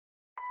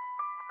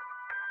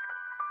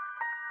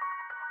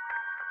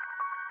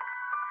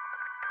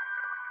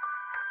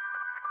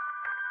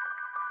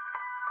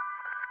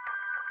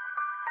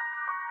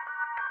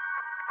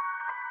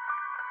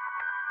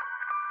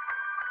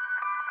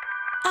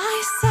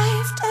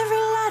saved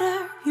every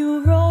letter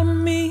you wrote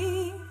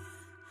me.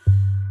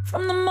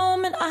 From the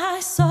moment I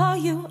saw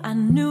you, I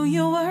knew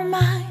you were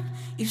mine.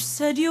 You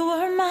said you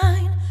were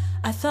mine,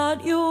 I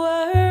thought you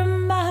were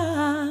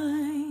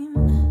mine.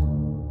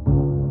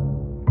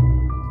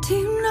 Do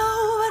you know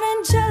what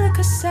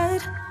Angelica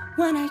said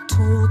when I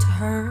told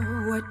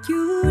her what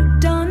you'd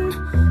done?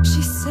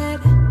 She said,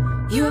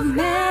 you have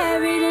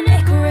married an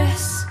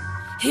Icarus.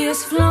 He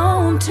has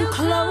flown too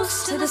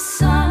close to the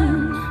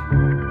sun.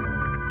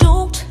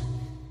 Don't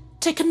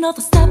take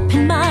another step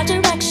in my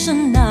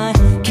direction. I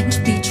can't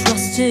be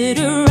trusted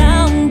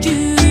around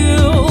you.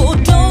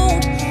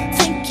 Don't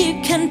think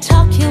you can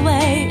talk your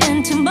way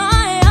into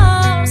my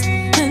arms,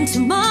 into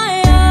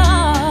my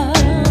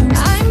arms.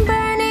 I'm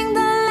burning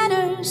the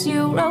letters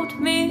you wrote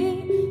me.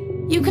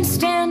 You can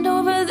stand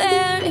over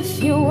there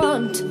if you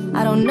want.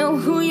 I don't know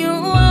who you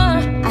are,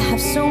 I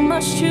have so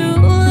much to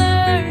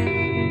learn.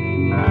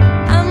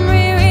 I'm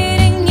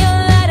rereading your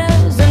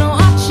letters and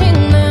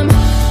watching them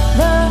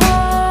burn.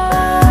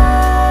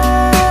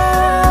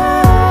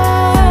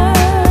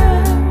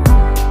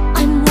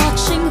 I'm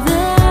watching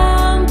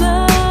them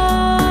burn.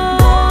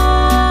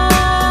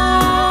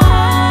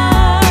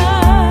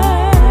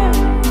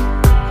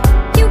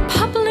 You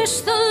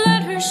published the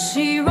letters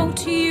she wrote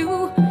to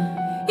you.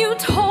 You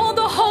told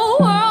the whole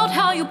world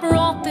how you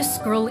brought this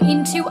girl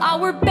into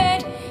our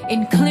bed.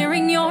 In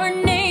clearing your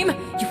name,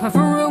 you have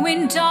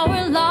ruined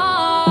our lives.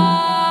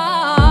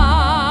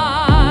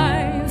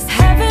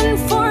 Heaven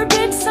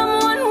forbid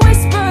someone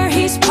whisper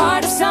he's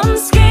part of some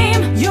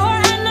scheme. Your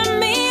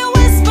enemy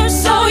whispers,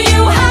 so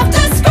you have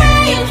to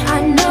scream. I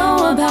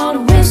know about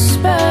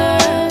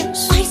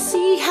whispers. I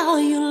see how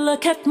you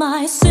look at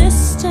my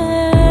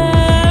sister.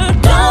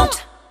 Don't!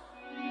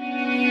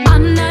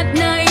 I'm not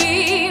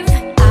naive.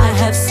 I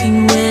have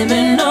seen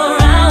women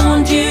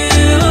around you.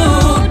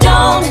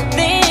 Don't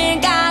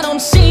think I don't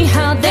see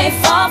how they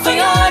fall for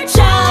your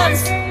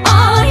charms,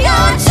 all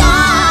your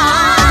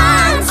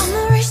charms. I'm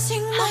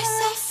erasing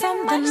myself from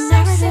the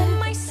narrative.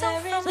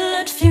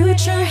 Let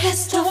future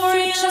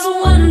historians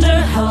wonder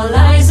how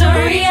Eliza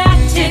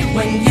reacted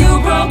when you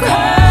broke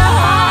her